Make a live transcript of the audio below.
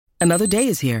Another day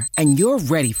is here, and you're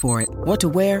ready for it. What to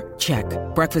wear? Check.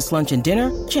 Breakfast, lunch, and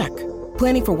dinner? Check.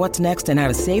 Planning for what's next and how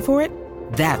to save for it?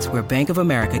 That's where Bank of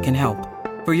America can help.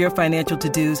 For your financial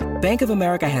to-dos, Bank of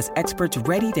America has experts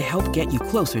ready to help get you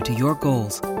closer to your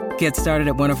goals. Get started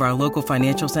at one of our local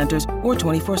financial centers or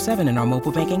 24/7 in our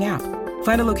mobile banking app.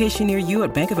 Find a location near you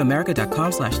at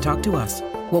bankofamerica.com/talktous.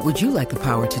 What would you like the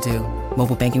power to do?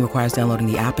 Mobile banking requires downloading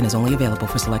the app and is only available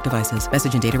for select devices.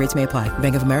 Message and data rates may apply.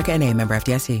 Bank of America N.A., member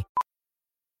FDIC.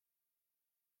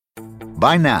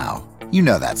 By now, you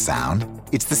know that sound.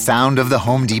 It's the sound of the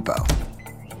Home Depot.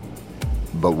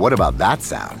 But what about that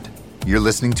sound? You're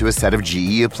listening to a set of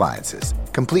GE appliances,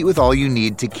 complete with all you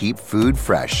need to keep food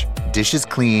fresh, dishes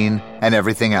clean, and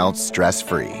everything else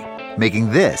stress-free.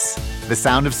 Making this the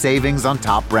sound of savings on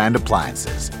top brand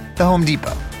appliances. The Home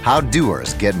Depot. How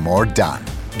doers get more done.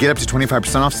 Get up to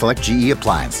 25% off select GE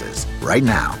appliances right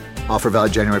now. Offer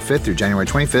valid January 5th through January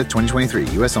 25th, 2023.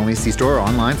 U.S. only. See store or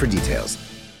online for details.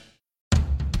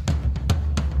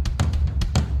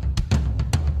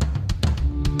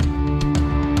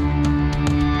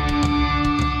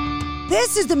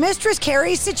 This is the Mistress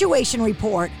Carrie Situation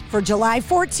Report for July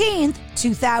 14th,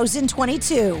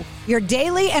 2022. Your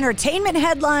daily entertainment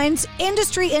headlines,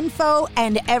 industry info,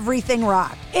 and everything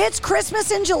rock. It's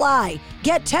Christmas in July.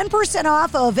 Get 10%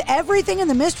 off of everything in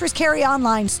the Mistress Carrie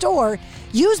online store.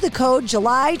 Use the code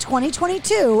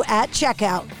JULY2022 at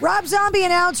checkout. Rob Zombie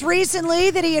announced recently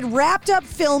that he had wrapped up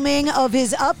filming of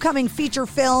his upcoming feature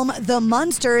film, The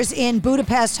Munsters, in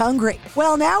Budapest, Hungary.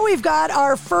 Well, now we've got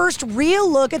our first real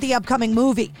look at the upcoming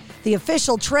movie. The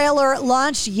official trailer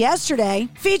launched yesterday,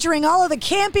 featuring all of the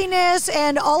campiness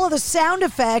and all of the sound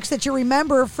effects that you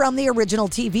remember from the original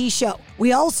TV show.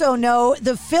 We also know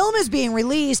the film is being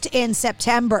released in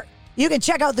September. You can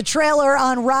check out the trailer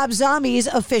on Rob Zombie's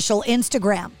official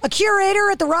Instagram. A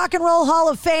curator at the Rock and Roll Hall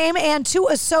of Fame and 2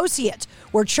 associates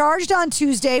were charged on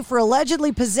Tuesday for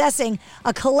allegedly possessing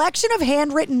a collection of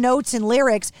handwritten notes and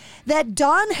lyrics that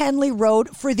Don Henley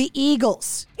wrote for the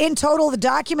Eagles. In total, the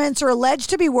documents are alleged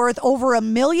to be worth over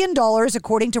 $1 million,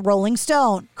 according to Rolling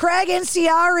Stone. Craig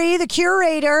Inciari, the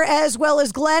curator, as well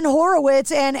as Glenn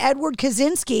Horowitz and Edward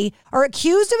Kaczynski, are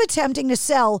accused of attempting to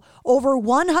sell over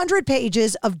 100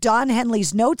 pages of Don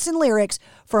Henley's notes and lyrics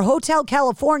for Hotel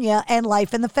California and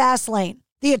Life in the Fast Lane.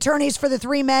 The attorneys for the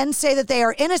 3 men say that they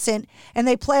are innocent and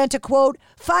they plan to, quote,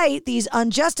 fight these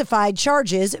unjustified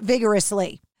charges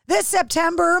vigorously. This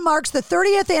September marks the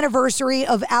 30th anniversary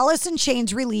of Alice in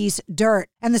Chains' release, Dirt,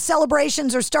 and the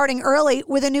celebrations are starting early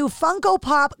with a new Funko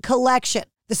Pop collection.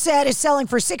 The set is selling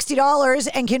for $60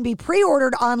 and can be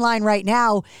pre-ordered online right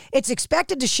now. It's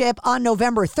expected to ship on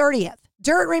November 30th.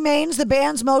 Dirt remains the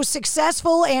band's most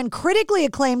successful and critically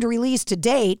acclaimed release to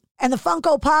date, and the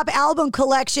Funko Pop album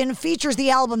collection features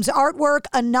the album's artwork,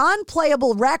 a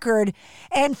non-playable record,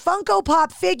 and Funko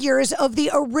Pop figures of the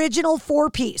original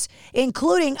 4-piece,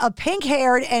 including a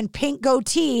pink-haired and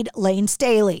pink-goateed Lane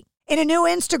Staley. In a new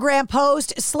Instagram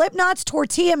post, Slipknot's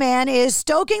Tortilla Man is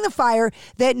stoking the fire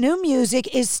that new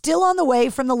music is still on the way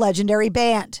from the legendary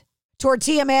band.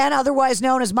 Tortilla Man, otherwise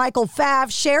known as Michael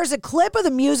Pfaff, shares a clip of the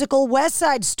musical West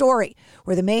Side Story,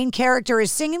 where the main character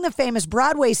is singing the famous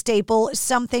Broadway staple,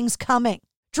 Something's Coming.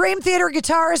 Dream Theater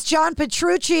guitarist John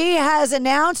Petrucci has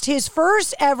announced his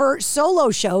first ever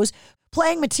solo shows,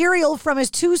 playing material from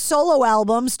his 2 solo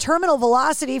albums, Terminal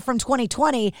Velocity from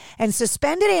 2020 and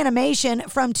Suspended Animation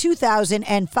from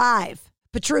 2005.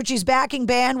 Petrucci's backing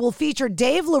band will feature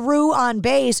Dave LaRue on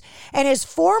bass and his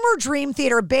former Dream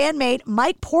Theater bandmate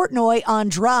Mike Portnoy on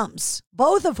drums,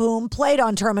 both of whom played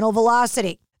on Terminal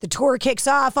Velocity. The tour kicks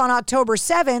off on October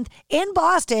 7th in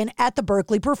Boston at the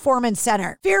Berkeley Performance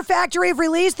Center. Fear Factory have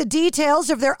released the details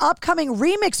of their upcoming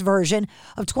remix version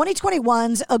of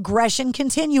 2021's Aggression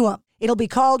Continuum. It'll be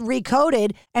called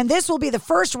Recoded, and this will be the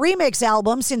first remix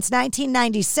album since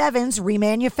 1997's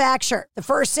Remanufacture. The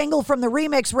first single from the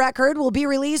remix record will be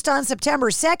released on September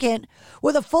 2nd,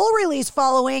 with a full release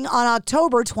following on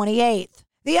October 28th.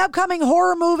 The upcoming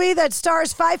horror movie that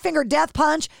stars Five Finger Death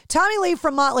Punch, Tommy Lee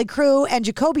from Motley Crue, and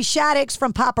Jacoby Shaddix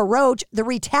from Papa Roach, The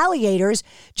Retaliators,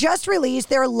 just released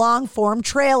their long-form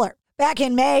trailer. Back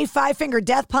in May, Five Finger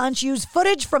Death Punch used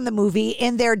footage from the movie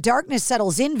in their Darkness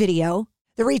Settles In video.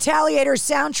 The Retaliators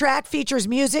soundtrack features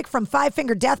music from Five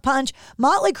Finger Death Punch,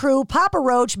 Motley Crue, Papa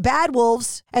Roach, Bad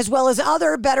Wolves, as well as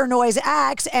other Better Noise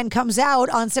acts, and comes out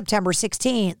on September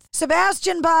 16th.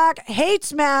 Sebastian Bach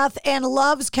hates math and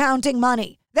loves counting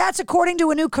money. That's according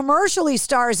to a new commercial he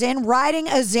stars in, riding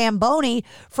a Zamboni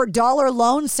for Dollar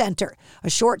Loan Center, a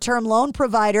short-term loan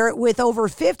provider with over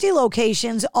 50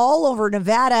 locations all over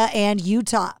Nevada and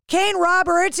Utah. Kane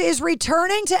Roberts is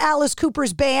returning to Alice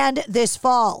Cooper's band this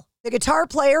fall. The guitar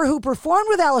player who performed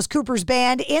with Alice Cooper's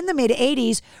band in the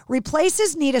mid-'80s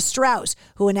replaces Nita Strauss,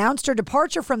 who announced her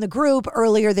departure from the group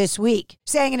earlier this week.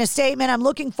 Saying in a statement, "I'm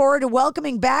looking forward to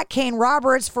welcoming back Kane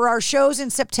Roberts for our shows in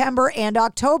September and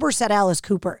October," said Alice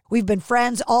Cooper. "We've been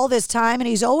friends all this time, and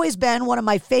he's always been one of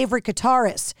my favorite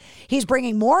guitarists. He's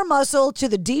bringing more muscle to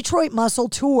the Detroit Muscle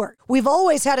Tour. We've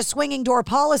always had a swinging door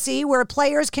policy where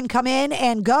players can come in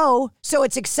and go, so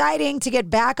it's exciting to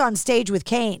get back on stage with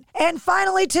Kane." And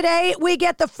finally today, we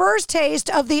get the first taste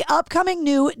of the upcoming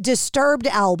new Disturbed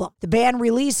album. The band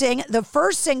releasing the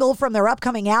first single from their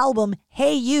upcoming album,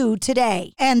 Hey You,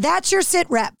 today. And that's your Sit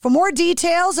Rep. For more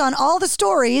details on all the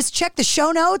stories, check the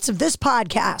show notes of this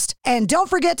podcast. And don't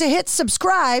forget to hit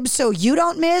subscribe so you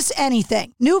don't miss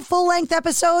anything. New full-length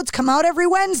episodes come out every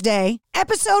Wednesday.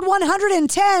 Episode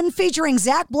 110, featuring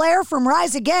Zach Blair from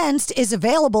Rise Against, is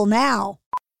available now.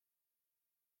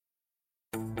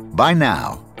 By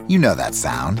now, you know that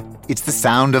sound. It's the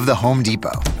sound of the Home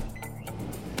Depot.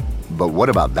 But what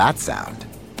about that sound?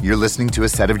 You're listening to a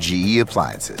set of GE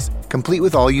appliances, complete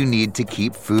with all you need to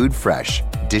keep food fresh,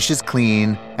 dishes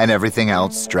clean, and everything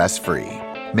else stress-free.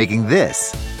 Making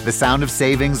this the sound of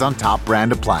savings on top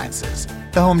brand appliances.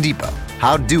 The Home Depot.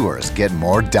 How doers get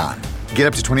more done. Get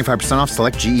up to 25% off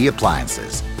select GE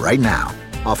appliances right now.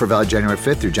 Offer valid January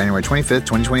 5th through January 25th,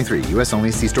 2023. U.S.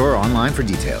 only. See store or online for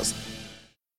details.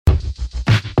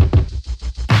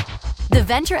 The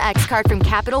Venture X card from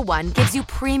Capital One gives you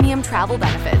premium travel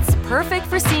benefits, perfect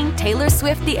for seeing Taylor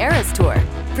Swift The Eras Tour.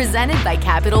 Presented by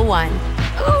Capital One.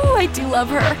 Ooh, I do love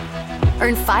her.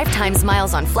 Earn 5 times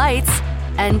miles on flights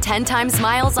and 10 times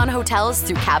miles on hotels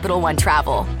through Capital One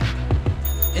Travel.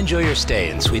 Enjoy your stay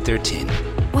in Suite 13.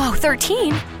 Whoa,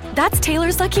 13? That's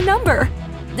Taylor's lucky number.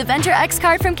 The Venture X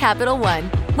card from Capital One.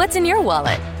 What's in your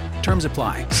wallet? Terms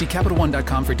apply. See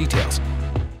CapitalOne.com for details.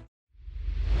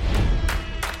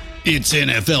 It's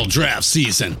NFL draft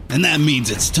season, and that means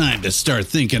it's time to start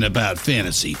thinking about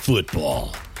fantasy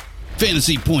football.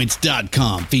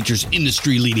 FantasyPoints.com features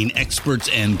industry-leading experts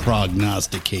and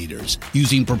prognosticators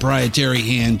using proprietary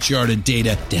hand-charted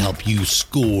data to help you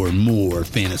score more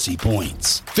fantasy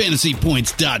points.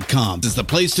 FantasyPoints.com is the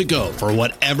place to go for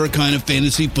whatever kind of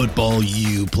fantasy football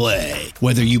you play.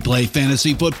 Whether you play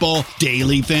fantasy football,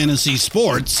 daily fantasy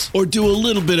sports, or do a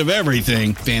little bit of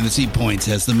everything, Fantasy Points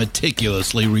has the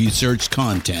meticulously researched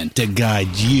content to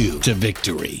guide you to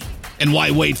victory. And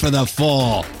why wait for the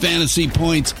fall? Fantasy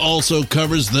Points also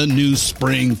covers the new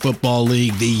spring football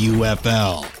league, the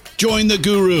UFL. Join the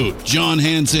guru, John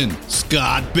Hansen,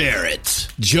 Scott Barrett,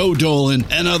 Joe Dolan,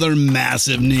 and other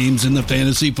massive names in the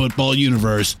fantasy football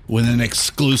universe with an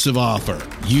exclusive offer.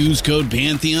 Use code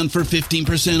Pantheon for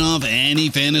 15% off any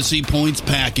Fantasy Points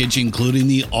package, including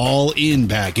the all-in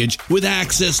package, with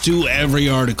access to every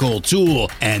article, tool,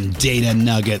 and data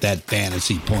nugget that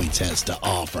Fantasy Points has to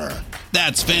offer.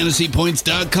 That's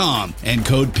FantasyPoints.com and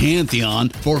code Pantheon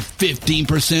for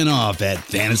 15% off at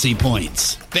Fantasy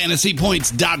Points.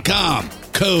 FantasyPoints.com,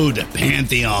 code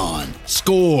Pantheon.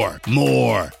 Score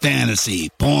more fantasy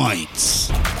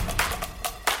points.